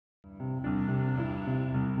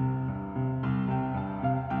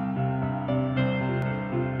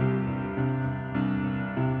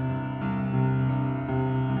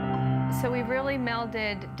So we really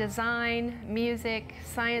melded design, music,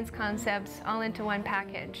 science concepts all into one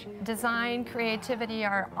package. Design, creativity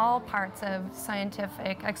are all parts of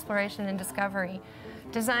scientific exploration and discovery.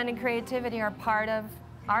 Design and creativity are part of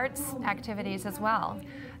arts activities as well.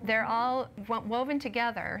 They're all woven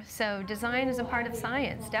together. So design is a part of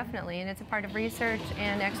science, definitely, and it's a part of research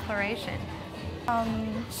and exploration.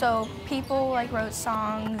 So people wrote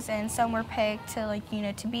songs, and some were picked to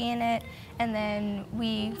to be in it, and then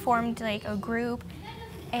we formed a group,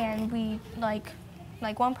 and we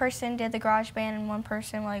one person did the garage band and one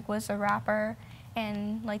person was a rapper,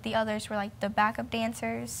 and the others were the backup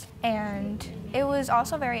dancers. And it was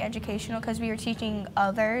also very educational because we were teaching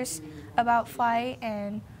others about flight,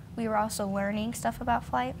 and we were also learning stuff about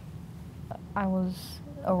flight. I was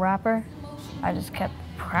a rapper. I just kept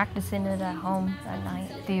practicing it at home at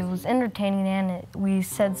night. It was entertaining, and we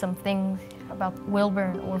said some things about Wilbur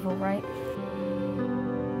and Orville Wright.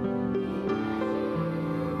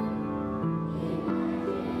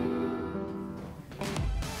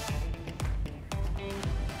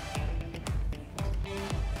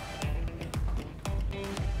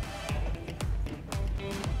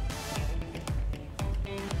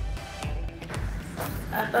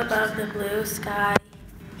 Up above the blue sky,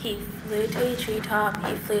 he flew to a treetop,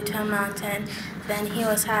 he flew to a mountain, then he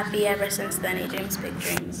was happy. Ever since then he dreams big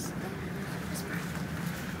dreams.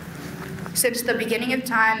 Since the beginning of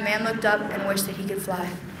time, man looked up and wished that he could fly.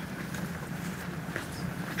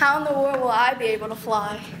 How in the world will I be able to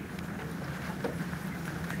fly?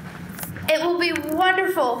 It will be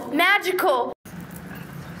wonderful, magical.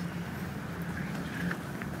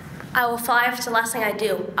 I will fly if it's the last thing I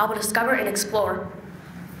do. I will discover and explore.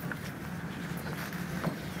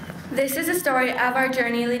 This is a story of our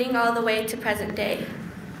journey leading all the way to present day.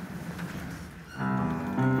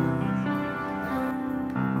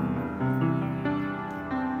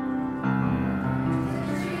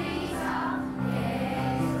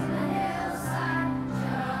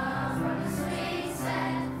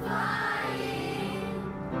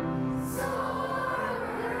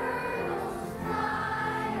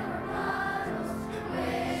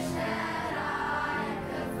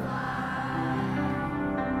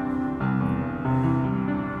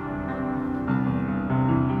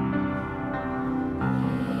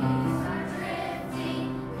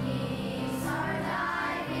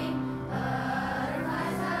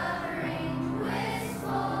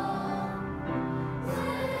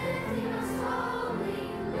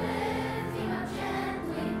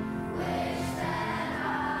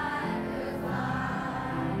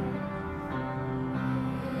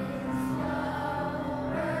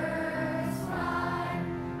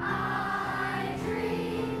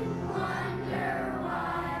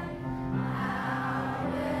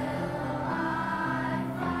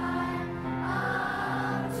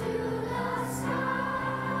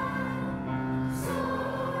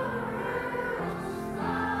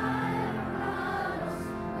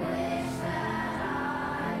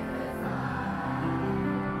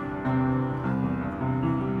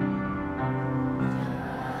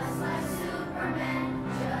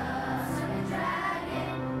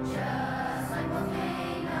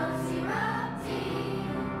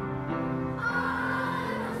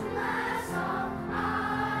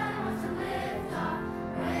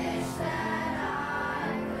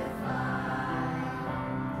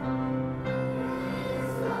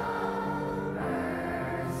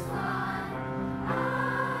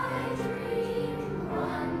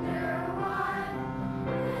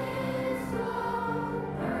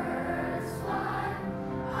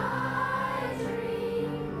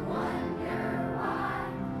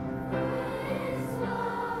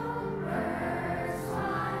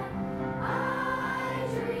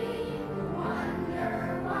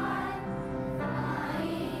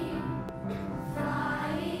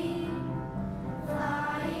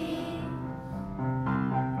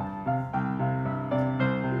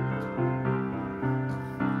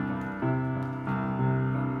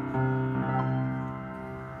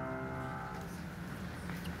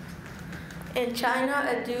 In China,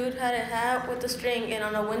 a dude had a hat with a string, and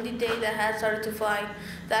on a windy day, the hat started to fly.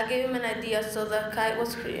 That gave him an idea, so the kite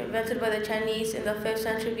was invented by the Chinese in the 5th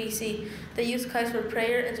century BC. They used kites for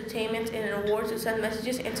prayer, entertainment, and an award to send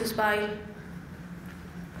messages and to spy.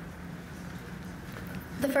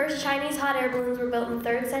 The first Chinese hot air balloons were built in the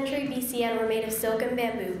 3rd century BC and were made of silk and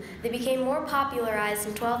bamboo. They became more popularized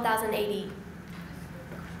in 12,000 AD.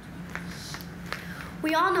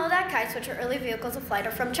 We all know that kites, which are early vehicles of flight,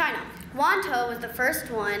 are from China. Wan To was the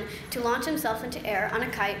first one to launch himself into air on a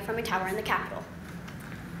kite from a tower in the capital.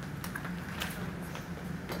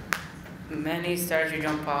 Many started to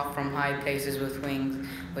jump off from high places with wings,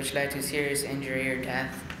 which led to serious injury or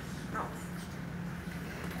death.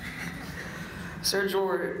 Sir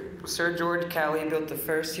George Calley built the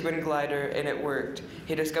first human glider, and it worked.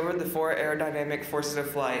 He discovered the 4 aerodynamic forces of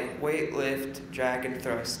flight: weight, lift, drag, and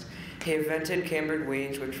thrust. He invented cambered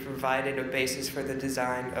wings, which provided a basis for the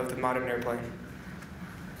design of the modern airplane.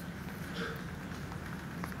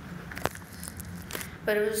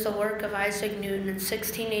 But it was the work of Isaac Newton in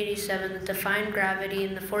 1687 that defined gravity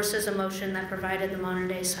and the forces of motion that provided the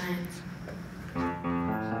modern-day science.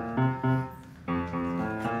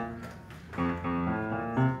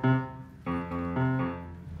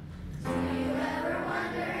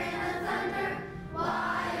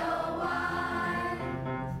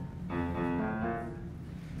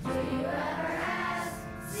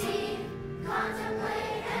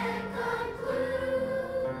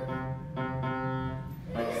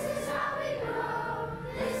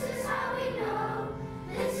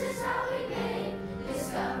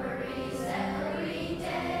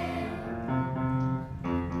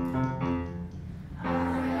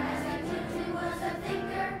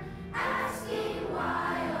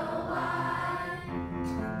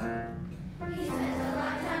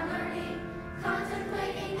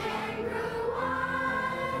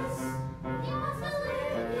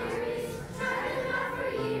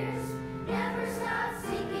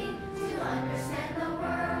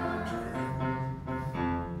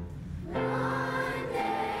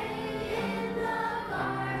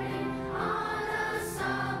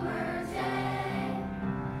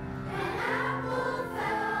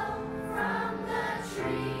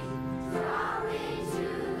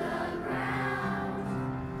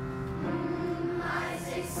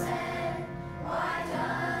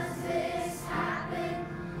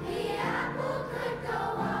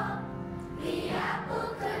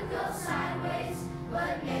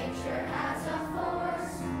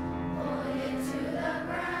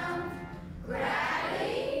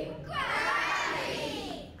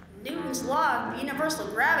 Law of universal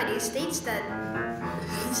gravity states that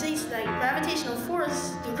gravitational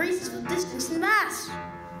force decreases with distance and mass. Do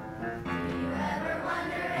you ever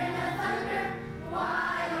wonder in the thunder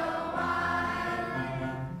why, oh why?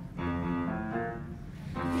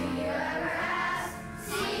 Do you ever ask,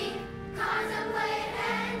 seek, contemplate,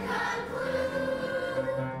 and conclude?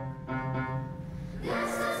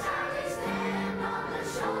 This is how we stand on the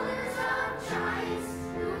shoulders of giants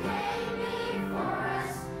who came before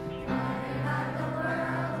us.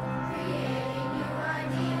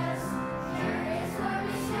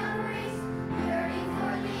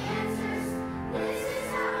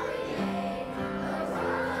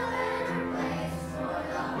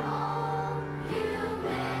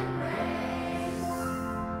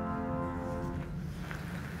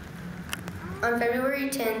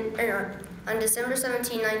 On on December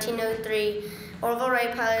 17, 1903, Orville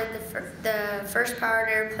Wright piloted the first powered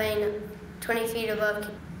airplane 20 feet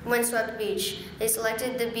above windswept beach. They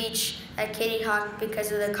selected the beach at Kitty Hawk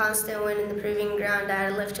because of the constant wind and the proving ground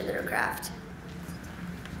added lift to their craft.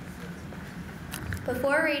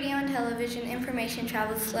 Before radio and television, information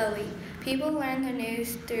traveled slowly. People learned the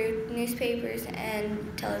news through newspapers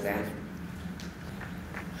and telegraph.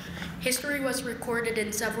 History was recorded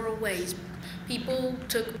in several ways. People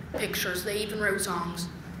took pictures, they even wrote songs.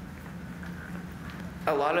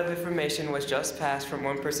 A lot of information was just passed from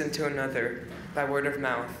one person to another by word of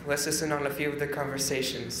mouth. Let's listen on a few of the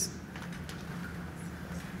conversations.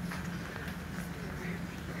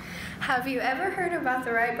 Have you ever heard about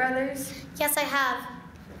the Wright brothers? Yes, I have.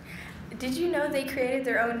 Did you know they created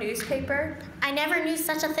their own newspaper? I never knew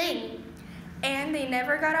such a thing. And they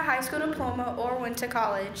never got a high school diploma or went to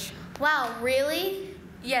college. Wow, really?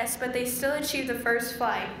 Yes, but they still achieved the first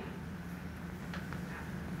flight.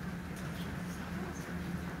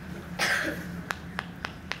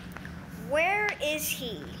 Where is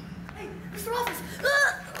he? Hey, Mr. Waffles!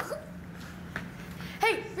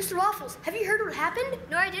 Hey, Mr. Waffles, have you heard what happened?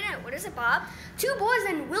 No, I didn't. What is it, Bob? 2 boys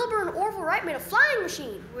named Wilbur and Orville Wright made a flying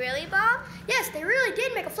machine. Really, Bob? Yes, they really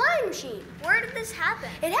did make a flying machine. Where did this happen?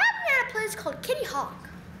 It happened at a place called Kitty Hawk.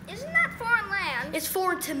 Isn't that foreign land? It's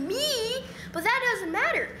foreign to me, but that doesn't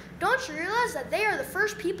matter. Don't you realize that they are the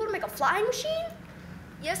first people to make a flying machine?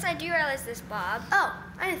 Yes, I do realize this, Bob. Oh,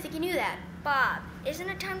 I didn't think you knew that. Bob, isn't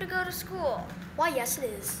it time to go to school? Why, yes, it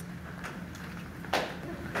is.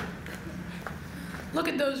 Look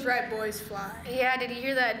at those Wright boys fly. Yeah, did you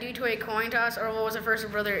hear that due to a coin toss, Orville was the first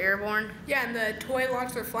brother airborne? Yeah, and the toy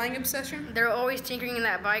launched their flying obsession? They're always tinkering in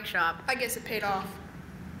that bike shop. I guess it paid off.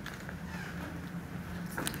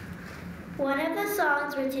 One of the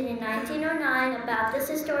songs written in 1909 about this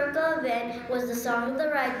historical event was the Song of the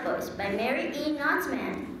Wright Boys by Mary E.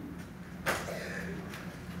 Knotzman.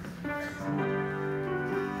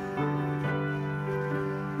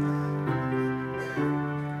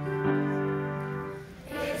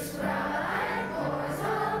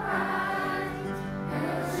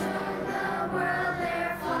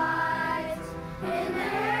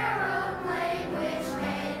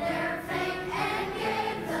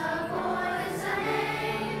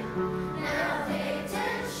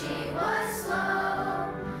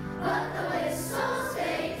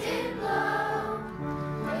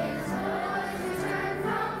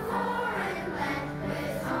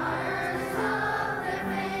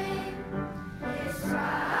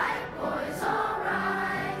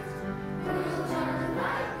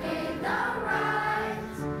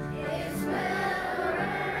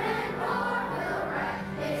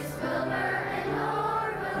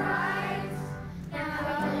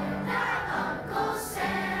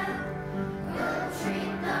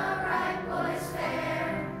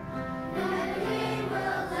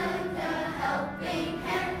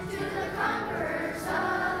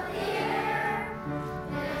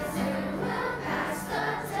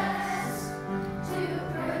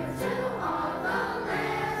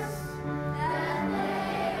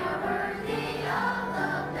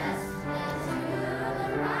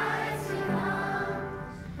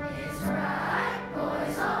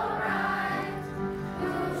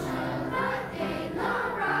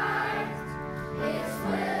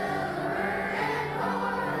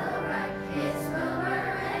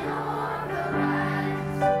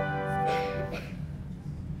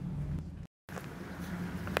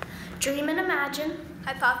 Dream and imagine.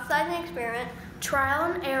 Hypothesize and experiment.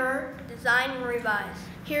 Trial and error. Design and revise.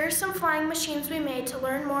 Here are some flying machines we made to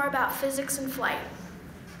learn more about physics and flight.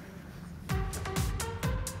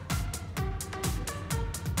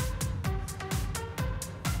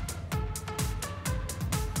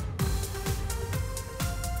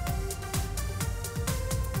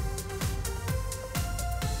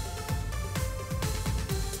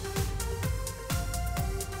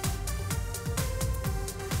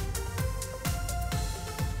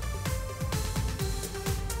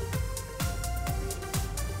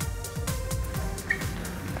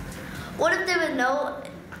 What if there were no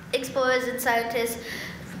explorers and scientists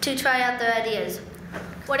to try out their ideas?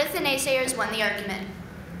 What if the naysayers won the argument?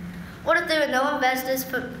 What if there were no investors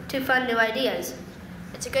to fund new ideas?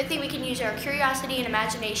 It's a good thing we can use our curiosity and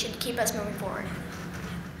imagination to keep us moving forward.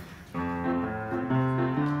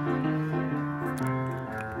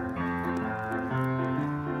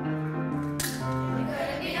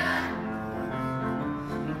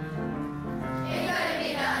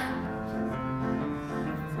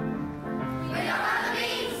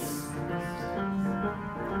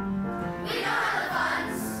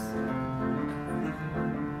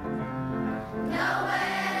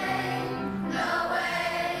 No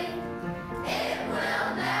way, it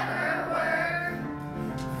will never work.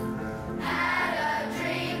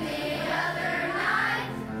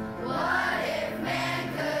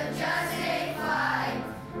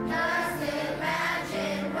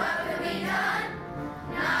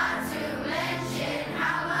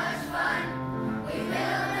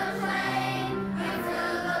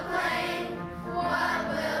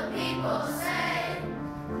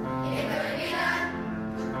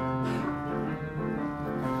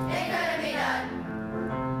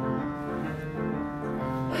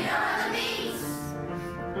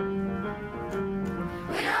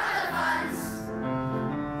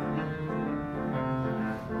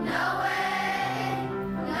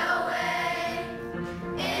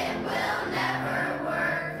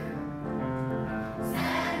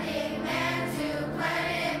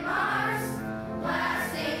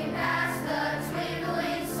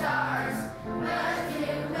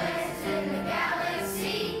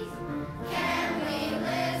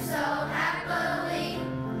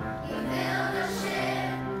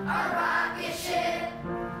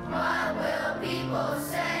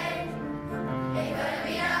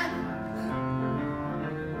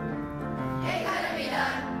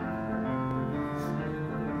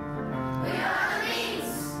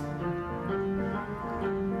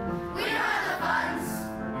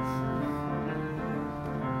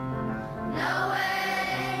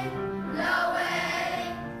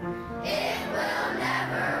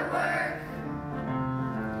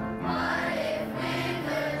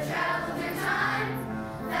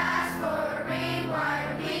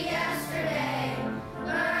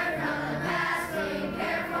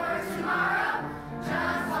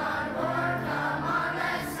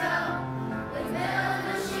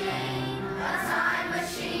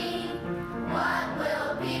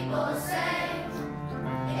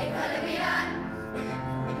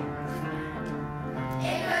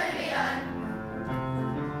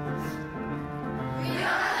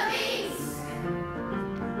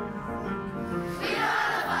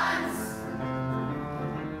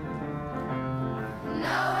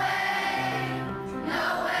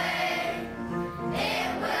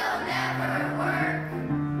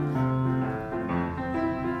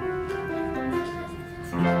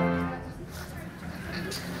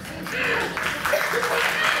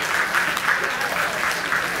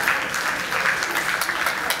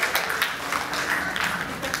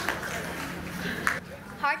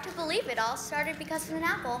 all started because of an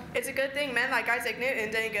apple. It's a good thing men like Isaac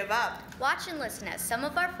Newton didn't give up. Watch and listen as some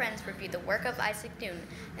of our friends review the work of Isaac Newton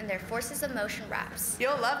and their Forces of Motion raps.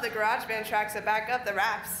 You'll love the garage band tracks that back up the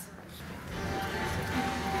raps.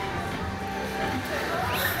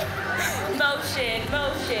 Motion,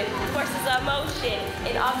 motion, forces of motion,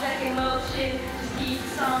 an object in motion, just keep the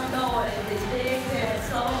song going. It's big, then it's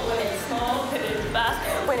slow, when it's small, then it's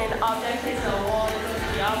fast. When an object hits a wall, it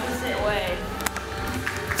goes the opposite way.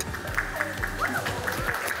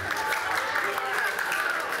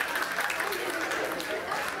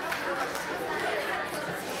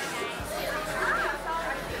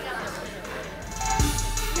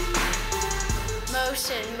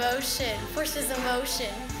 Motion, motion, forces of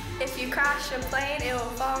motion. If you crash a plane, it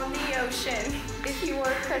will fall in the ocean. If you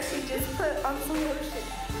work crusty, just put on some lotion.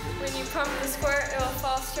 When you pump the squirt, it will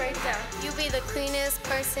fall straight down. You be the cleanest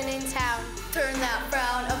person in town. Turn that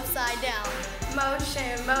frown upside down.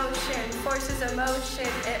 Motion, motion, forces of motion.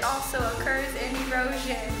 It also occurs in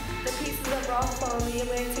erosion. The pieces of rock fall in the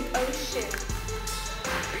Atlantic Ocean.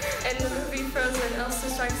 In the movie Frozen, Elsa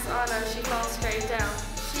strikes Anna, she falls straight down.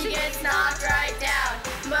 She gets knocked right down.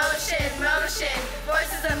 Motion, motion,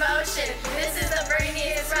 forces of motion. This is the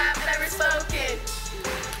brainiest rap ever spoken.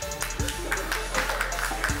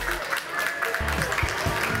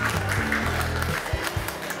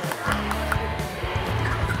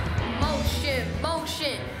 Motion,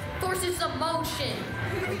 motion, forces of motion.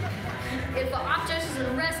 If an object is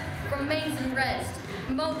in rest, remains in rest.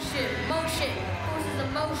 Motion, motion, forces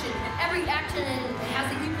of motion. Every action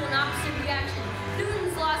has an equal and opposite reaction.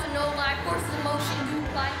 Newton's laws of no lie, forces of motion do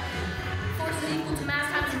apply. Force is equal to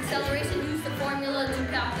mass times acceleration. Use the formula to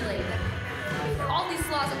calculate. All these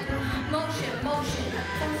laws of motion, motion,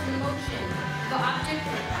 forces of motion.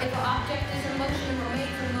 If an object is in motion, it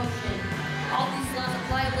remains in motion. All these laws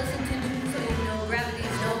apply. Listen to Newton so you know gravity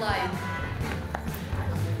is no lie.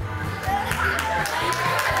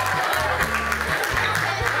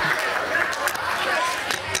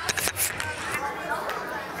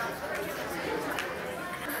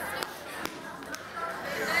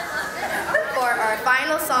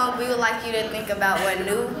 Final song, we would like you to think about what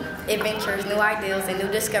new adventures, new ideals, and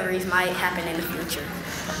new discoveries might happen in the future.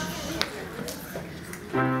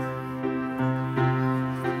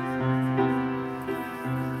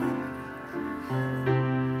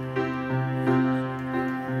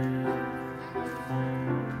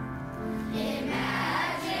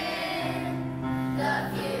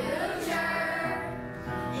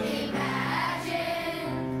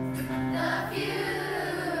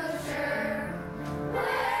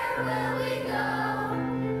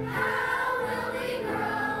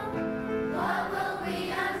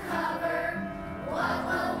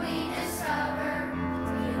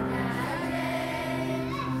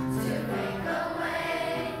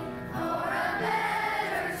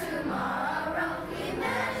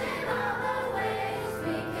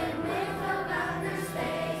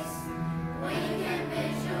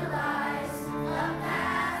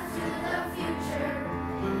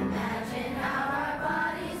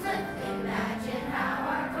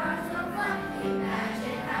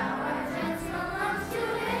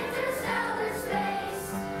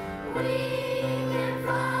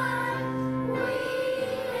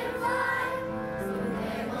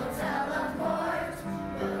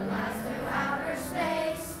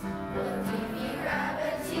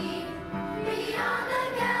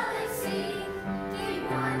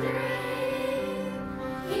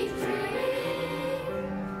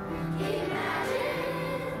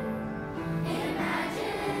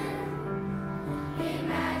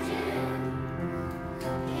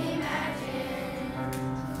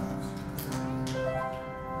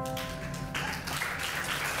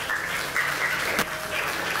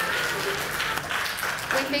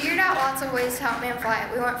 We figured out lots of ways to help man fly.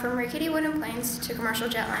 We went from rickety wooden planes to commercial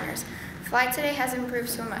jetliners. Flight today has improved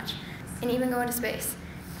so much, and even going to space.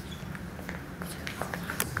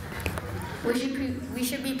 We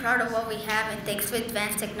should be proud of what we have, and thanks to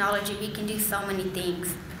advanced technology, we can do so many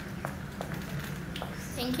things.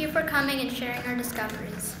 Thank you for coming and sharing our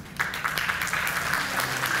discoveries.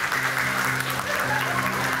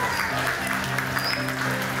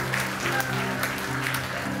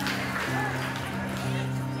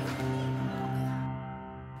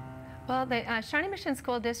 Well, the Shawnee Mission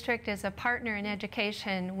School District is a partner in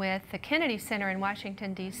education with the Kennedy Center in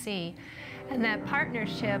Washington, D.C. And that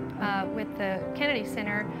partnership with the Kennedy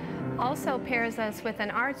Center also pairs us with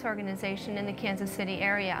an arts organization in the Kansas City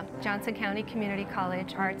area, Johnson County Community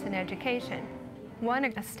College Arts and Education. Won a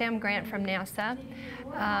S.T.E.M grant from N.A.S.A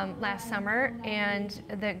last summer, and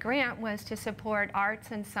the grant was to support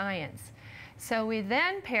arts and science. So we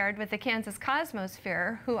then paired with the Kansas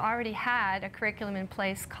Cosmosphere, who already had a curriculum in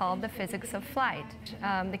place called the Physics of Flight.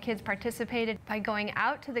 The kids participated by going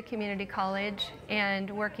out to the community college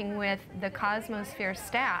and working with the Cosmosphere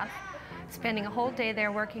staff, spending a whole day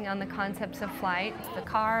there working on the concepts of flight. The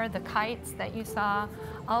car, the kites that you saw,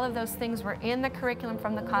 all of those things were in the curriculum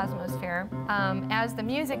from the Cosmosphere. As the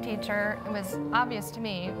music teacher, it was obvious to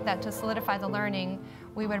me that to solidify the learning,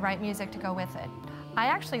 we would write music to go with it. I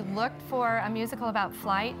actually looked for a musical about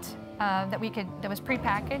flight that was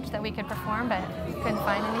prepackaged that we could perform, but couldn't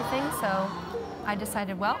find anything, so I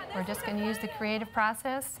decided, well, we're just going to use the creative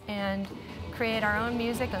process and create our own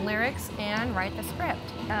music and lyrics and write the script.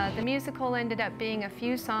 The musical ended up being a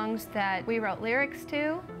few songs that we wrote lyrics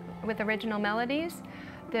to with original melodies.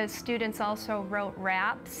 The students also wrote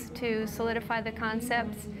raps to solidify the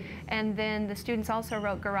concepts, and then the students also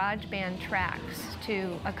wrote garage band tracks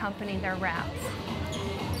to accompany their raps.